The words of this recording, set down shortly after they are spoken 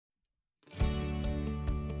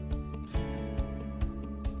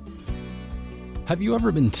Have you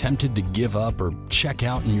ever been tempted to give up or check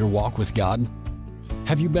out in your walk with God?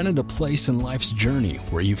 Have you been at a place in life's journey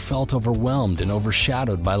where you felt overwhelmed and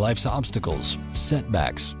overshadowed by life's obstacles,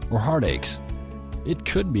 setbacks, or heartaches? It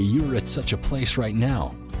could be you're at such a place right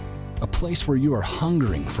now, a place where you are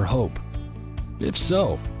hungering for hope. If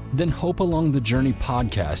so, then Hope Along the Journey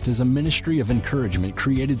podcast is a ministry of encouragement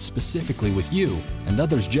created specifically with you and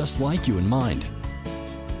others just like you in mind.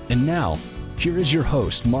 And now, here is your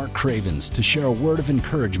host, Mark Cravens, to share a word of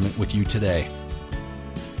encouragement with you today.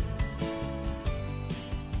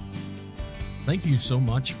 Thank you so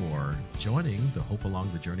much for joining the Hope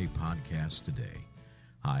Along the Journey podcast today.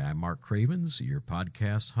 Hi, I'm Mark Cravens, your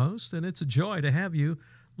podcast host, and it's a joy to have you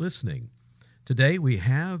listening. Today we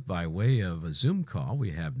have, by way of a Zoom call,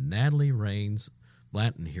 we have Natalie Rains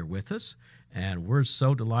Blanton here with us, and we're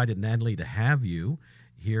so delighted, Natalie, to have you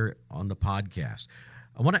here on the podcast.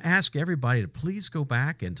 I want to ask everybody to please go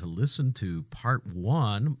back and to listen to part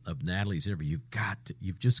one of Natalie's interview.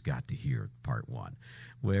 You've just got to hear part one,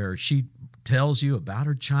 where she tells you about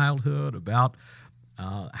her childhood, about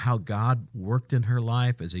how God worked in her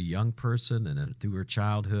life as a young person and through her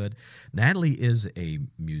childhood. Natalie is a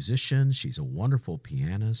musician. She's a wonderful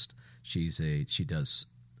pianist. She does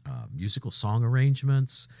musical song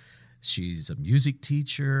arrangements. She's a music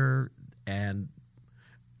teacher, and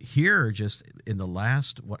here, just in the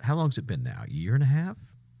last, how long has it been now? A year and a half?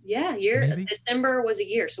 Yeah, Maybe? December was a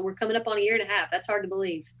year, so we're coming up on a year and a half. That's hard to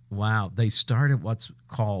believe. Wow. They started what's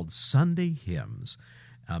called Sunday Hymns,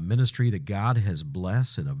 a ministry that God has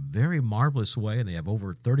blessed in a very marvelous way, and they have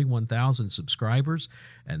over 31,000 subscribers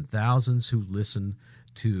and thousands who listen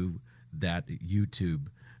to that YouTube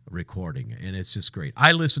recording, and it's just great.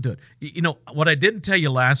 I listened to it. You know, what I didn't tell you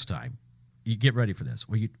last time, you get ready for this.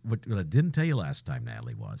 What I didn't tell you last time,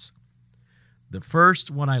 Natalie, was the first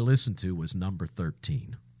one I listened to was number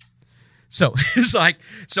 13. So it's like,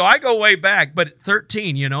 so I go way back, but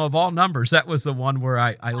 13, you know, of all numbers, that was the one where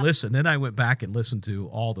I listened. Then I went back and listened to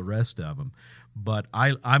all the rest of them. But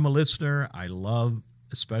I'm a listener. I love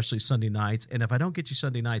especially Sunday nights. And if I don't get you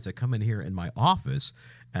Sunday nights, I come in here in my office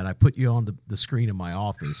and I put you on the screen in my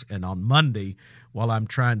office. And on Monday, while I'm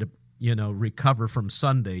trying to, recover from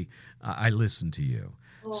Sunday, I listen to you.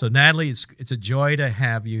 Cool. So Natalie, it's a joy to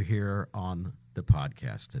have you here on the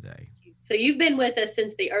podcast today. So you've been with us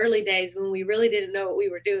since the early days when we really didn't know what we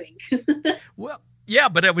were doing. Well, yeah,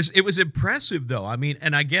 but it was impressive though. I mean,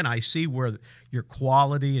 and again, I see where your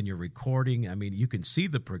quality and your recording, I mean, you can see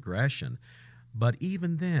the progression, but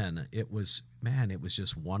even then it was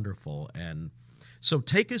just wonderful. And so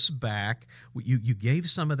take us back. You gave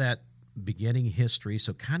some of that beginning history,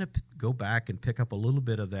 so kind of go back and pick up a little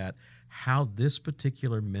bit of that, how this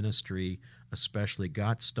particular ministry especially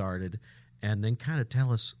got started, and then kind of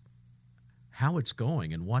tell us how it's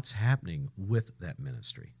going and what's happening with that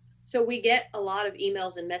ministry. So we get a lot of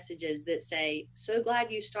emails and messages that say, so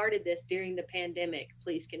glad you started this during the pandemic,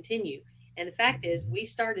 please continue. And the fact is, we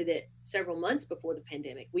started it several months before the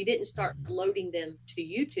pandemic. We didn't start loading them to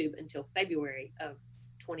YouTube until February of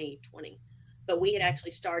 2020, but we had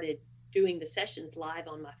actually started doing the sessions live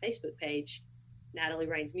on my Facebook page, Natalie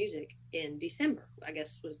Rains Music, in December. I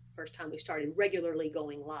guess was the first time we started regularly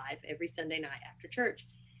going live every Sunday night after church.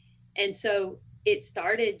 And so it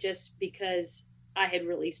started just because I had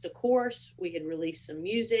released a course, we had released some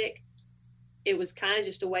music. It was kind of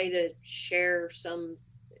just a way to share some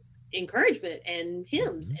encouragement and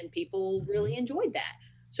hymns, and people really enjoyed that.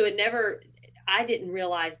 So I didn't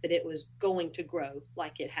realize that it was going to grow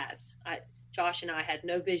like it has. Josh and I had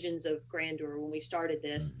no visions of grandeur when we started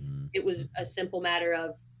this. It was a simple matter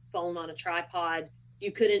of phone on a tripod.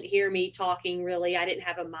 You couldn't hear me talking really. I didn't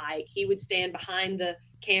have a mic. He would stand behind the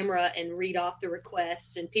camera and read off the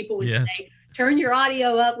requests, and people would say, turn your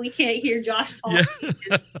audio up. We can't hear Josh talking.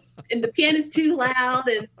 Yeah. and the piano's too loud.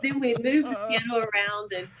 And then we moved the piano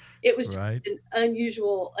around, and it was just an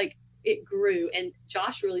unusual, it grew. And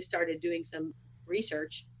Josh really started doing some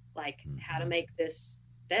research, how to make this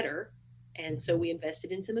better. And so we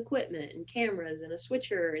invested in some equipment and cameras and a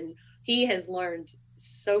switcher, and he has learned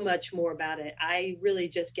so much more about it. I really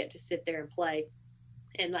just get to sit there and play.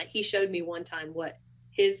 And he showed me one time what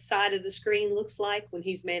his side of the screen looks like when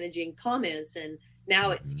he's managing comments. And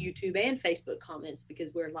now it's YouTube and Facebook comments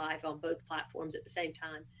because we're live on both platforms at the same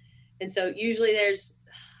time. And so usually there's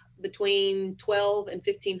between 12 and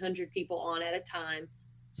 1,500 people on at a time.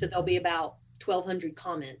 So there'll be about 1,200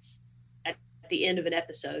 comments at the end of an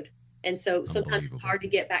episode. And so sometimes it's hard to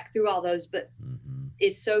get back through all those, but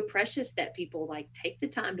it's so precious that people take the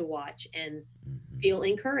time to watch and feel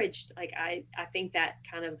encouraged. I think that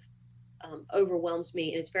kind of overwhelms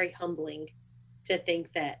me, and it's very humbling to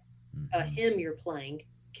think that a hymn you're playing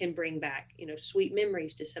can bring back, sweet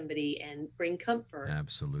memories to somebody and bring comfort.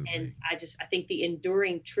 Absolutely. And I think the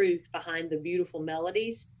enduring truth behind the beautiful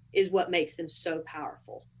melodies is what makes them so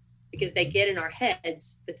powerful, because they get in our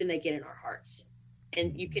heads, but then they get in our hearts.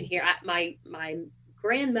 And you can hear my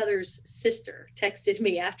grandmother's sister texted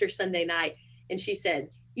me after Sunday night, and she said,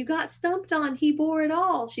 "You got stumped on He Bore It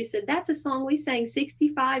All." She said, "That's a song we sang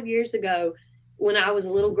 65 years ago when I was a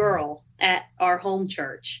little girl at our home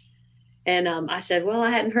church." And I said, well,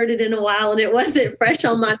 I hadn't heard it in a while, and it wasn't fresh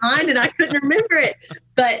on my mind, and I couldn't remember it.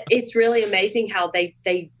 But it's really amazing how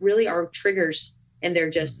they really are triggers, and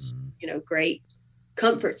they're just, great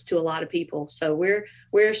comforts to a lot of people. So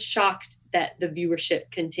we're shocked that the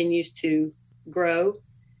viewership continues to grow.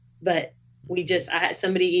 But I had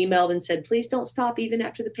somebody emailed and said, please don't stop even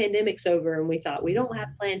after the pandemic's over. And we thought, we don't have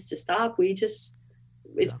plans to stop. It's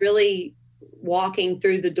really walking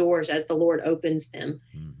through the doors as the Lord opens them.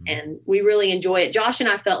 And we really enjoy it. Josh and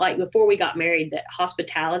I felt like before we got married that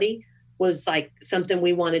hospitality was like something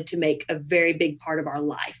we wanted to make a very big part of our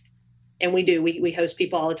life. And we do. We host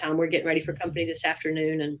people all the time. We're getting ready for company this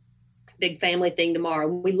afternoon and big family thing tomorrow.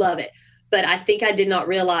 We love it. But I think I did not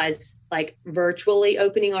realize, like, virtually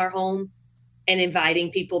opening our home and inviting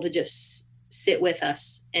people to just sit with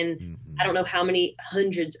us. And I don't know how many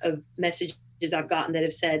hundreds of messages I've gotten that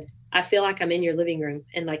have said, I feel like I'm in your living room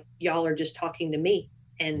and like y'all are just talking to me.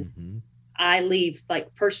 And I leave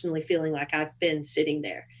like personally feeling like I've been sitting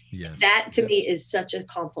there. Yes. That to me is such a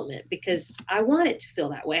compliment, because I want it to feel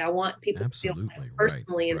that way. I want people to feel like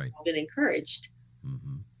personally involved and encouraged.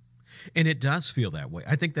 And it does feel that way.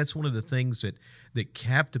 I think that's one of the things that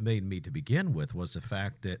captivated me to begin with, was the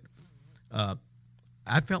fact that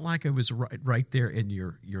I felt like I was right there in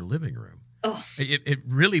your living room. Oh, it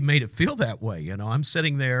really made it feel that way. I'm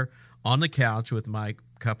sitting there on the couch with my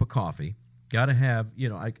cup of coffee. Got to have,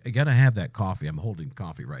 I got to have that coffee. I'm holding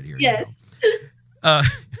coffee right here. Yes.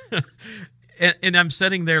 And I'm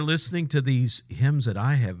sitting there listening to these hymns that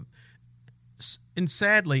I have, and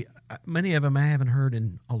sadly, many of them I haven't heard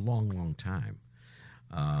in a long, long time.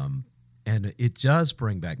 And it does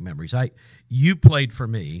bring back memories. You played for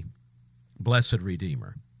me, Blessed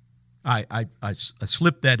Redeemer. I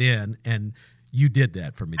slipped that in, and you did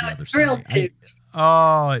that for me the other Sunday.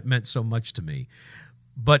 It meant so much to me.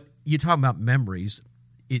 But you talk about memories.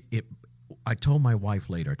 I told my wife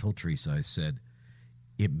later, I told Teresa, I said,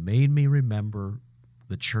 it made me remember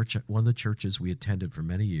the church, one of the churches we attended for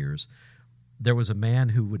many years. There was a man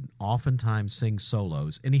who would oftentimes sing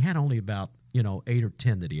solos, and he had only about, 8 or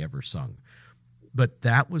 10 that he ever sung. But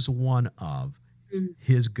that was one of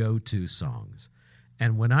his go-to songs.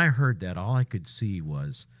 And when I heard that, all I could see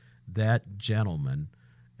was that gentleman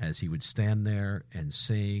as he would stand there and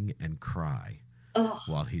sing and cry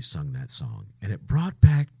while he sung that song. And it brought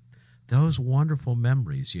back those wonderful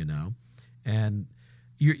memories, and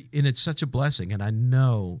it's such a blessing. And I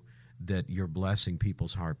know that you're blessing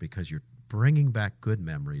people's heart, because you're bringing back good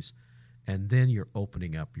memories, and then you're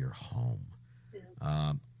opening up your home.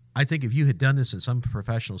 Yeah. I think if you had done this in some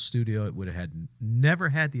professional studio, it would have never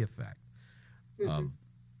had the effect of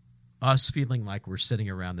us feeling like we're sitting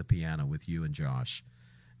around the piano with you and Josh.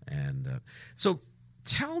 And so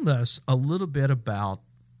tell us a little bit about,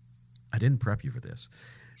 I didn't prep you for this,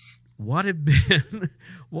 what have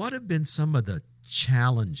been some of the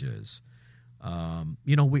challenges?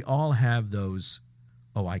 We all have those,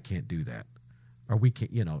 I can't do that, or we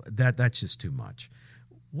can't, that's just too much.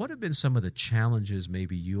 What have been some of the challenges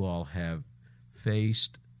maybe you all have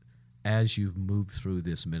faced as you've moved through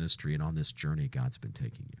this ministry and on this journey God's been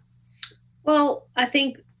taking you? Well, I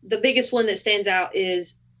think the biggest one that stands out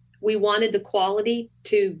is we wanted the quality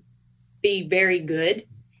to be very good.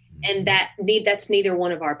 And that's neither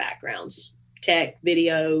one of our backgrounds, tech,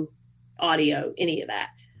 video, audio, any of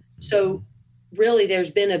that. So really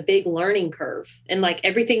there's been a big learning curve, and like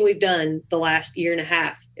everything we've done the last year and a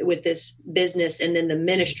half with this business, and then the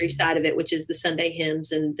ministry side of it, which is the Sunday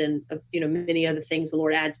hymns, and then, many other things the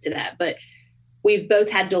Lord adds to that. But we've both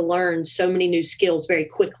had to learn so many new skills very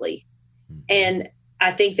quickly. And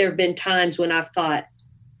I think there have been times when I've thought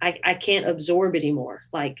I can't absorb anymore.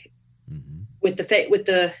 Like with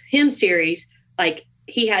the hymn series, like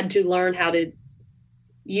he had to learn how to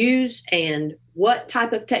use and what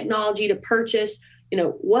type of technology to purchase,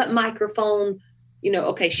 what microphone,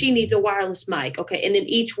 okay, she needs a wireless mic. Okay. And then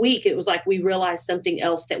each week it was like we realized something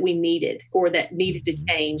else that we needed, or that needed to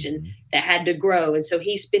change, and that had to grow. And so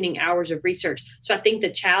he's spending hours of research. So I think the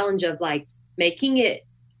challenge of like making it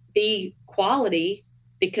be quality,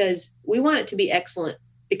 because we want it to be excellent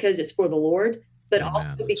because it's for the Lord, but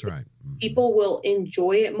also because people will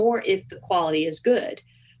enjoy it more if the quality is good.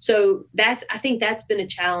 So I think that's been a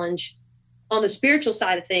challenge. On the spiritual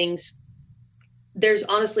side of things, there's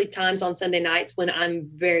honestly times on Sunday nights when I'm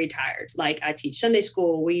very tired. Like I teach Sunday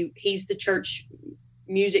school. He's the church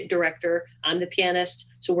music director. I'm the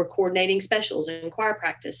pianist. So we're coordinating specials and choir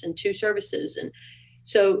practice and 2 services. And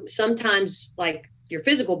so sometimes like your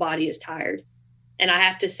physical body is tired. And I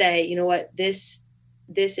have to say, you know what, this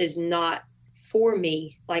is not for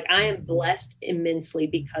me. Like I am blessed immensely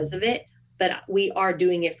because of it, but we are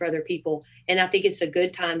doing it for other people. And I think it's a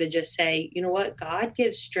good time to just say, you know what, God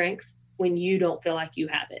gives strength when you don't feel like you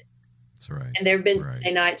have it. That's right. And there have been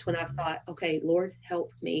Sunday nights when I've thought, okay, Lord,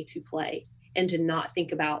 help me to play and to not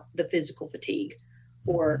think about the physical fatigue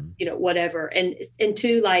or, you know, whatever. And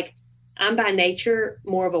two, like I'm by nature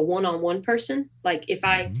more of a one-on-one person. Like if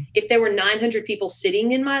there were 900 people sitting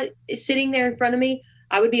there in front of me,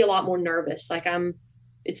 I would be a lot more nervous. Like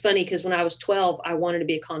it's funny because when I was 12, I wanted to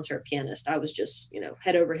be a concert pianist. I was just, you know,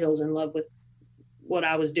 head over heels in love with what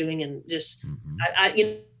I was doing. And just,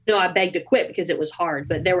 I begged to quit because it was hard,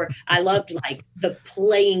 but I loved like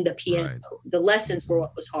playing the piano. Right. The lessons were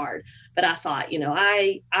what was hard, but I thought, you know,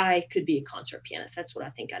 I could be a concert pianist. That's what I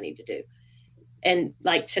think I need to do. And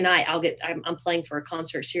like tonight I'm playing for a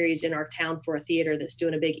concert series in our town for a theater that's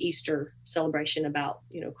doing a big Easter celebration about,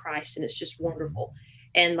 you know, Christ. And it's just wonderful.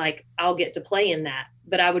 And like, I'll get to play in that,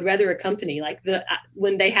 but I would rather accompany. Like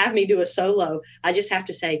when they have me do a solo, I just have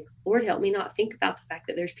to say, Lord, help me not think about the fact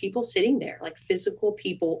that there's people sitting there, like physical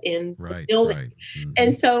people in the building. Right. Mm-hmm.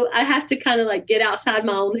 And so I have to kind of like get outside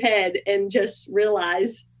my own head and just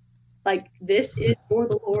realize like, this is for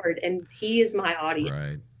the Lord and he is my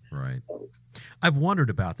audience. Right. I've wondered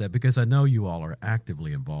about that because I know you all are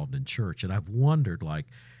actively involved in church. And I've wondered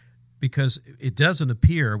because it doesn't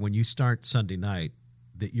appear when you start Sunday night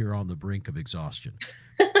that you're on the brink of exhaustion.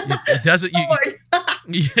 It doesn't.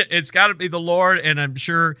 It's got to be the Lord, and I'm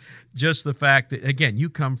sure just the fact that again you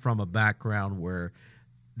come from a background where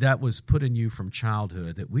that was put in you from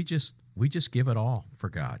childhood that we just give it all for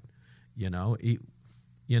God. You know,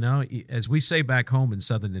 as we say back home in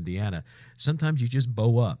Southern Indiana, sometimes you just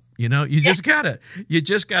bow up. You know, you just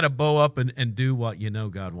gotta bow up and do what you know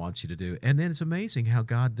God wants you to do, and then it's amazing how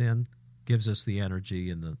God then gives us the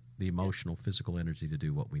energy and the emotional, physical energy to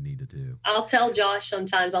do what we need to do. I'll tell Josh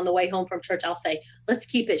sometimes on the way home from church, I'll say, let's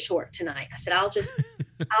keep it short tonight. I said,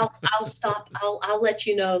 I'll stop. I'll let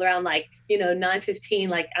you know around 9:15,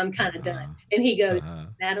 like I'm kind of done. And he goes,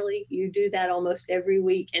 Natalie, you do that almost every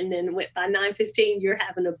week. And then by 9:15, you're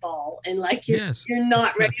having a ball and you're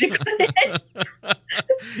not ready to quit.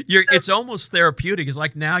 It's almost therapeutic. It's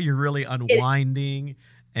like now you're really unwinding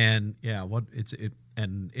and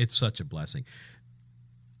it's such a blessing.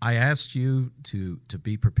 I asked you to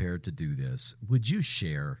be prepared to do this. Would you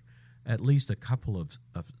share at least a couple of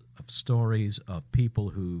stories of people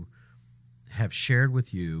who have shared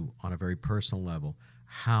with you on a very personal level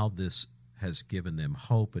how this has given them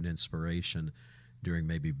hope and inspiration during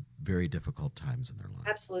maybe very difficult times in their life?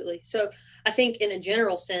 Absolutely. So I think in a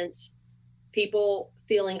general sense, people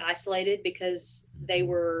feeling isolated because they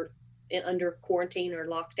were under quarantine or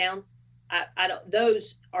lockdown. I don't,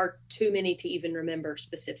 those are too many to even remember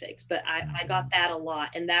specifics, but I got that a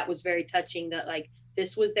lot. And that was very touching that like,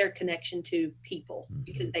 this was their connection to people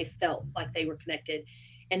because they felt like they were connected.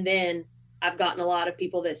 And then I've gotten a lot of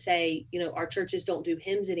people that say, you know, our churches don't do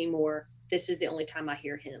hymns anymore. This is the only time I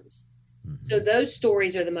hear hymns. So those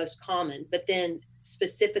stories are the most common. But then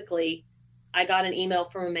specifically, I got an email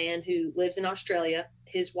from a man who lives in Australia.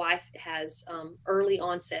 His wife has early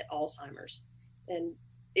onset Alzheimer's, and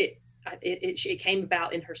it came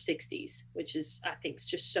about in her 60s, which is, I think, it's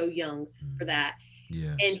just so young for that.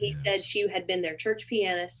 Yes, and he said she had been their church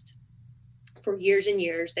pianist for years and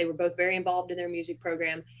years. They were both very involved in their music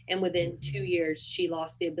program. And within 2 years, she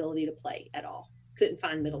lost the ability to play at all. Couldn't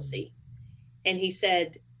find middle C. And he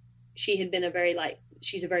said she had been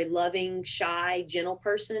she's a very loving, shy, gentle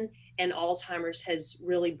person. And Alzheimer's has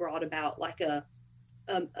really brought about like a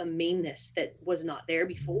meanness that was not there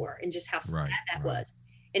before, and just how sad that was.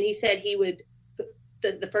 And he said he would,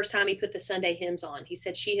 the first time he put the Sunday hymns on, he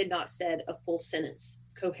said she had not said a full sentence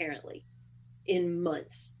coherently in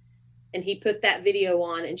months. And he put that video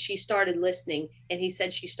on and she started listening. And he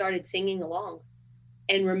said she started singing along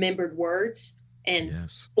and remembered words and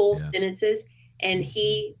full sentences. And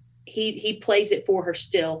he plays it for her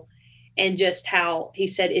still. And just how he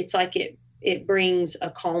said, it's like it brings a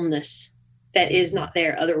calmness that is not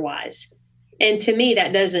there otherwise. And to me,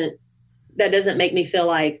 that doesn't make me feel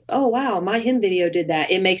like, oh, wow, my hymn video did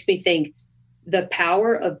that. It makes me think the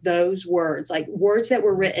power of those words, like words that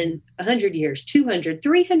were written 100 years, 200,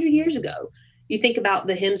 300 years ago, you think about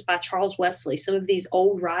the hymns by Charles Wesley, some of these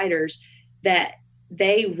old writers that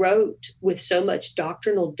they wrote with so much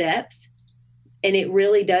doctrinal depth, and it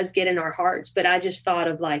really does get in our hearts. But I just thought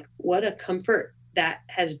of like, what a comfort that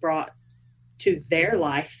has brought to their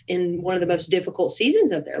life in one of the most difficult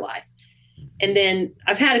seasons of their life. And then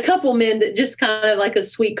I've had a couple men that just kind of like a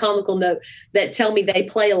sweet comical note that tell me they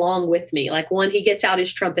play along with me. Like one, he gets out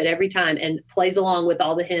his trumpet every time and plays along with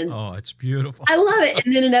all the hymns. Oh, it's beautiful. I love it.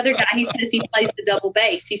 And then another guy, he says he plays the double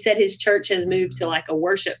bass. He said his church has moved to like a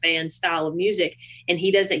worship band style of music, and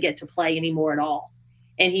he doesn't get to play anymore at all.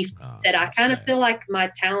 And he said, I kind of feel like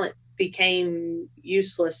my talent became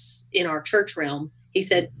useless in our church realm. He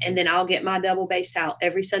said, and then I'll get my double bass out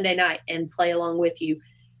every Sunday night and play along with you.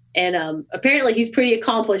 And apparently he's pretty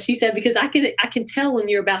accomplished. He said, because I can tell when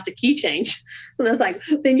you're about to key change. And I was like,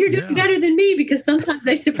 then you're doing better than me, because sometimes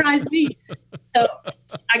they surprise me. So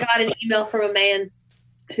I got an email from a man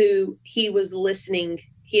who he was listening.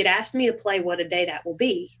 He had asked me to play What a Day That Will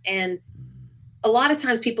Be. And a lot of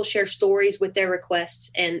times people share stories with their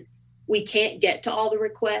requests, and we can't get to all the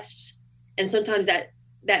requests. And sometimes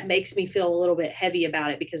that makes me feel a little bit heavy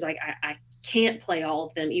about it, because I can't play all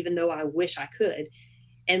of them, even though I wish I could.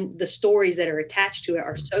 And the stories that are attached to it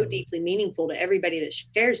are so deeply meaningful to everybody that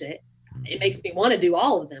shares it. It makes me want to do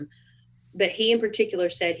all of them. But he in particular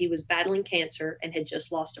said he was battling cancer and had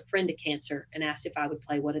just lost a friend to cancer, and asked if I would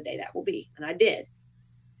play What a Day That Will Be. And I did.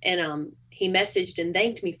 And he messaged and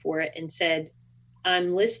thanked me for it and said,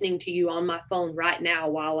 I'm listening to you on my phone right now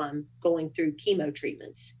while I'm going through chemo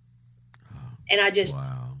treatments. And I just,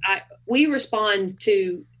 we respond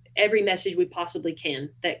to every message we possibly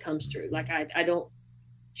can that comes through. Like I don't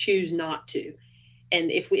choose not to. And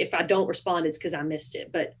if I don't respond, it's because I missed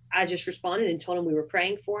it. But I just responded and told him we were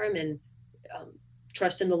praying for him and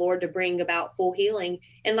trusting the Lord to bring about full healing.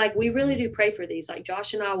 And like, we really do pray for these. Like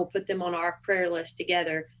Josh and I will put them on our prayer list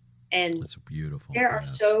together. And that's beautiful. There are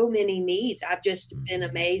so many needs. I've just been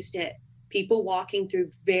amazed at people walking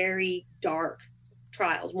through very dark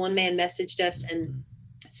trials. One man messaged us and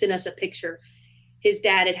sent us a picture. His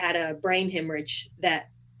dad had had a brain hemorrhage that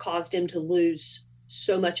caused him to lose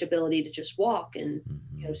so much ability to just walk and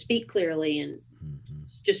speak clearly, and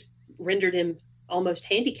just rendered him almost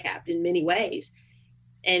handicapped in many ways.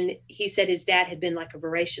 And he said his dad had been like a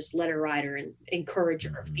voracious letter writer and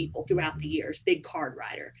encourager of people throughout the years, big card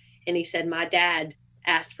writer. And he said, my dad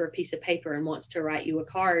asked for a piece of paper and wants to write you a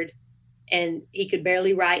card. And he could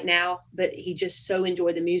barely write now, but he just so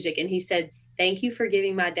enjoyed the music. And he said, thank you for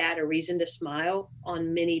giving my dad a reason to smile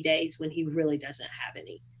on many days when he really doesn't have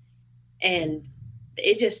any. And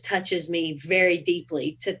it just touches me very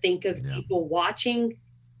deeply to think of people watching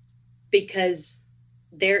because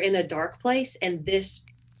they're in a dark place, and this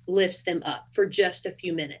lifts them up for just a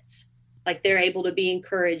few minutes. Like they're able to be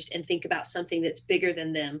encouraged and think about something that's bigger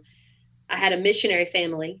than them. I had a missionary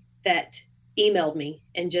family that emailed me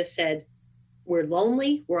and just said, we're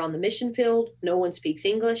lonely. We're on the mission field. No one speaks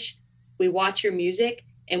English. We watch your music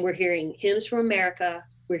and we're hearing hymns from America.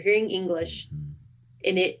 We're hearing English.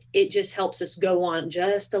 And it just helps us go on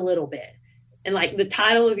just a little bit. And like the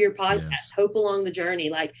title of your podcast, Hope Along the Journey,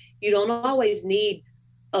 like you don't always need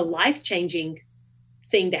a life-changing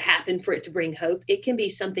thing to happen for it to bring hope. It can be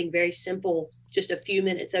something very simple, just a few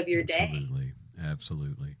minutes of your day.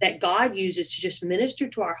 Absolutely. That God uses to just minister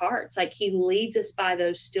to our hearts. Like he leads us by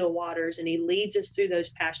those still waters, and he leads us through those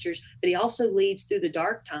pastures, but he also leads through the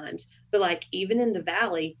dark times. But like even in the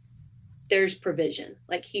valley, there's provision.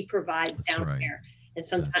 Like he provides down there. And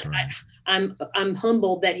sometimes I'm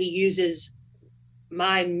humbled that he uses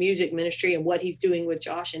my music ministry and what he's doing with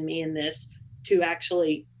Josh and me in this to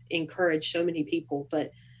actually encourage so many people.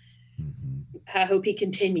 But I hope he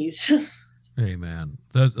continues. Amen.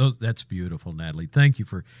 That's beautiful, Natalie. Thank you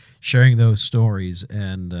for sharing those stories.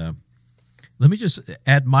 And let me just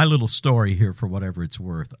add my little story here for whatever it's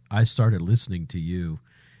worth. I started listening to you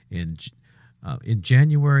in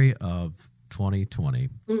January of 2020.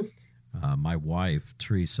 My wife,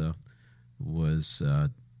 Teresa, was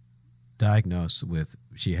diagnosed with,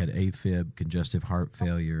 she had AFib, congestive heart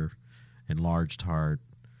failure, enlarged heart.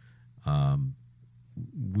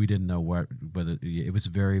 We didn't know whether it was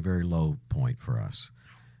a very, very low point for us.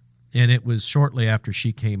 And it was shortly after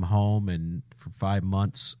she came home, and for 5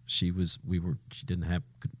 months couldn't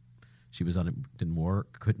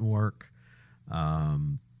work.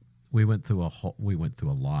 We went through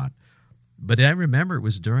a lot. But I remember it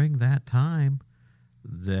was during that time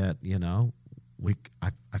that,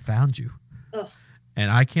 I found you. Oh. And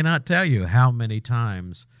I cannot tell you how many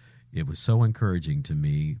times it was so encouraging to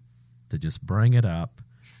me to just bring it up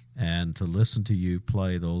and to listen to you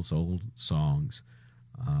play those old songs.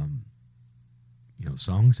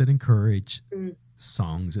 songs that encourage, Mm.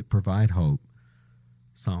 songs that provide hope,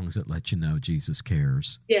 songs that let you know Jesus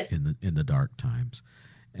cares Yes. in the dark times.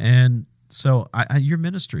 And so your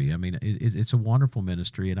ministry, I mean, it's a wonderful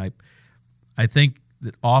ministry, and I think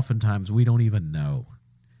that oftentimes we don't even know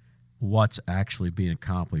what's actually being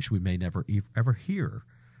accomplished. We may never ever hear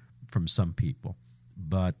from some people,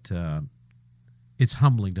 but it's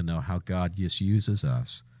humbling to know how God just uses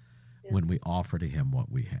us when we offer to Him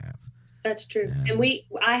what we have. That's true. And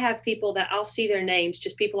I have people that I'll see their names,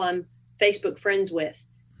 just people I'm Facebook friends with.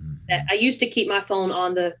 That I used to keep my phone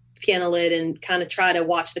on the piano lid and kind of try to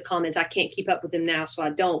watch the comments. I can't keep up with them now, so I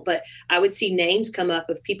don't. But I would see names come up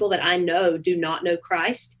of people that I know do not know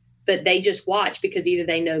Christ, but they just watch because either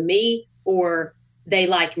they know me or they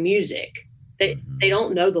like music. They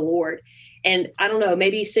don't know the Lord. And I don't know,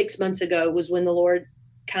 maybe 6 months ago was when the Lord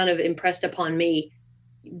kind of impressed upon me,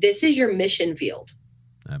 this is your mission field.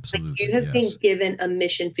 Absolutely. Like you have been given a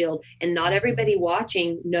mission field, and not everybody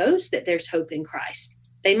watching knows that there's hope in Christ.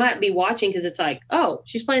 They might be watching because it's like, oh,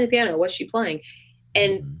 she's playing the piano. What's she playing?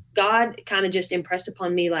 And God kind of just impressed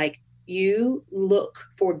upon me, like, you look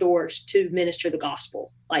for doors to minister the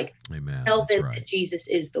gospel. Like, Amen. Tell That's them right. that Jesus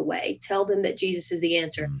is the way. Tell them that Jesus is the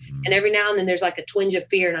answer. And every now and then there's like a twinge of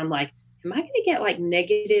fear. And I'm like, am I going to get like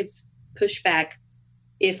negative pushback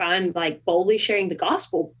if I'm like boldly sharing the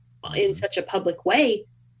gospel in such a public way?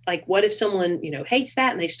 Like, what if someone, hates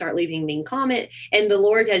that and they start leaving mean comment? And the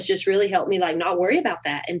Lord has just really helped me like not worry about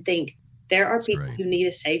that and think there are people who need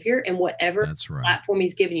a savior, and whatever platform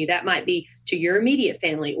He's given you, that might be to your immediate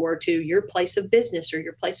family or to your place of business or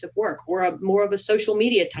your place of work or more of a social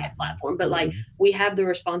media type platform. But like, we have the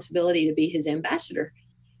responsibility to be His ambassador.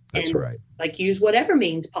 That's right. Like, use whatever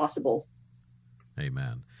means possible.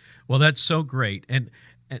 Amen. Well, that's so great. And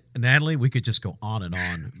Natalie, we could just go on,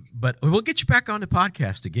 but we'll get you back on the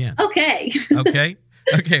podcast again. Okay.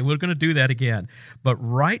 Okay, we're going to do that again. But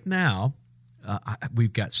right now,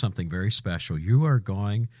 we've got something very special. You are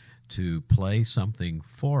going to play something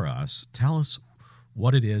for us. Tell us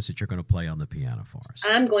what it is that you're going to play on the piano for us.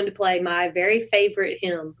 I'm going to play my very favorite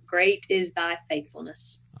hymn, Great is Thy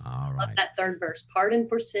Faithfulness. All right. Love that third verse, pardon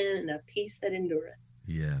for sin and a peace that endureth.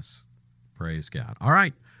 Yes. Praise God. All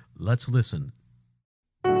right, let's listen.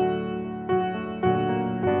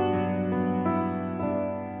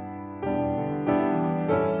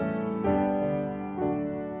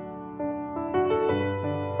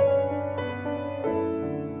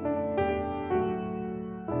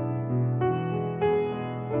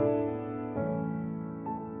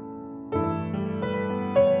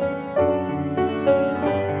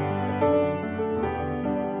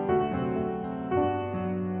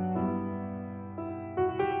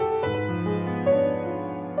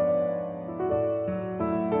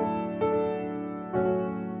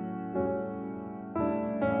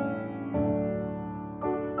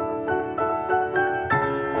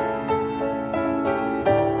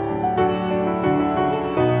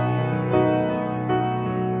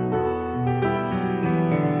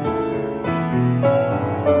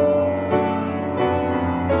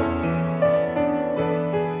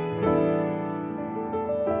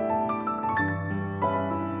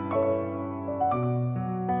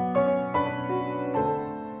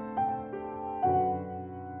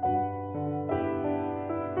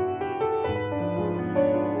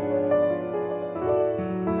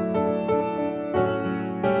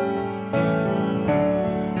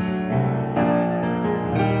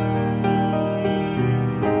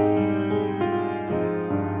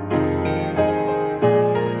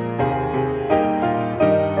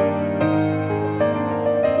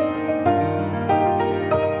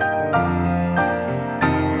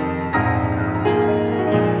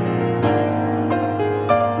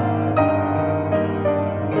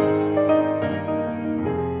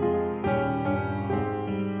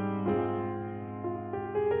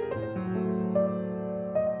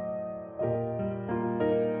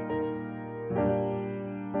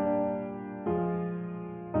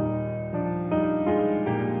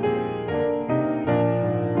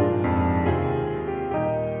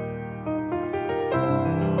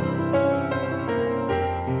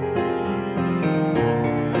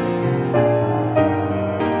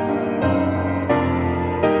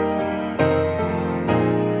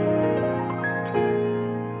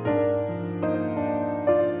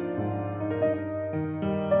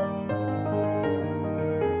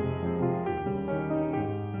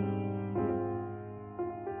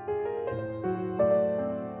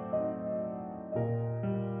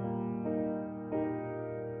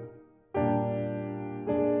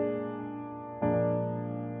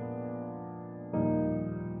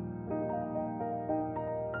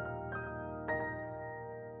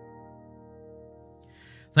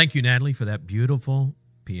 Thank you, Natalie, for that beautiful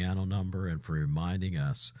piano number and for reminding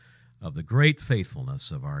us of the great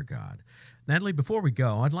faithfulness of our God. Natalie, before we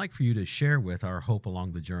go, I'd like for you to share with our Hope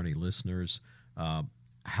Along the Journey listeners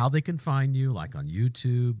how they can find you, like on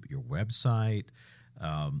YouTube, your website.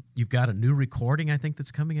 You've got a new recording, I think,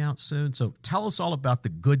 that's coming out soon. So tell us all about the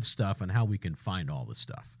good stuff and how we can find all the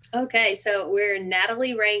stuff. Okay, so we're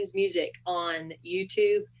Natalie Raines Music on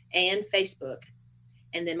YouTube and Facebook.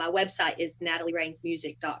 And then my website is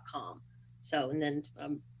natalierainsmusic.com. So, and then,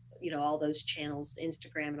 all those channels,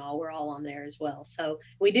 Instagram and all, we're all on there as well. So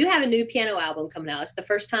we do have a new piano album coming out. It's the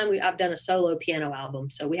first time I've done a solo piano album.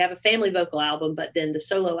 So we have a family vocal album, but then the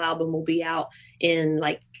solo album will be out in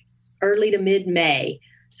like early to mid-May.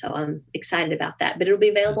 So I'm excited about that, but it'll be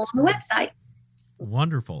available on the website.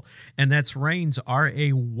 Wonderful. And that's Raines,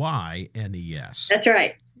 Raynes. That's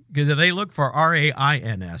right. Because if they look for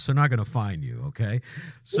Rains, they're not going to find you, okay?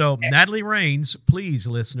 So Natalie Raines, please,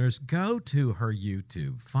 listeners, go to her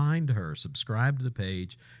YouTube. Find her. Subscribe to the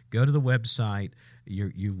page. Go to the website.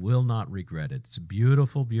 You will not regret it. It's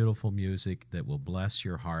beautiful, beautiful music that will bless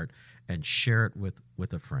your heart, and share it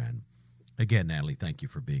with a friend. Again, Natalie, thank you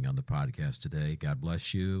for being on the podcast today. God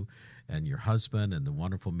bless you and your husband and the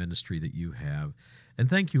wonderful ministry that you have. And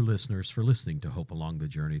thank you, listeners, for listening to Hope Along the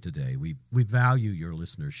Journey today. We value your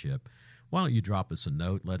listenership. Why don't you drop us a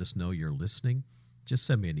note? Let us know you're listening. Just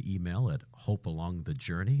send me an email at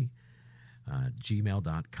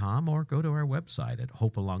hopealongthejourney@gmail.com, or go to our website at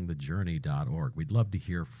hopealongthejourney.org. We'd love to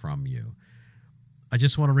hear from you. I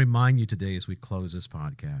just want to remind you today as we close this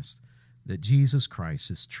podcast that Jesus Christ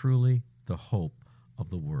is truly the hope of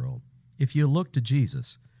the world. If you look to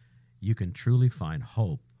Jesus, you can truly find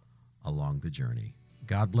hope along the journey.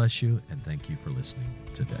 God bless you, and thank you for listening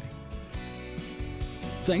today.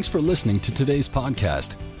 Thanks for listening to today's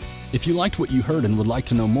podcast. If you liked what you heard and would like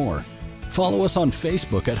to know more, follow us on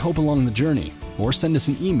Facebook at Hope Along the Journey, or send us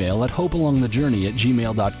an email at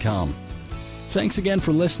hopealongthejourney@gmail.com. Thanks again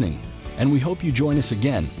for listening, and we hope you join us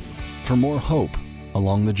again for more hope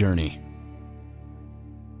along the journey.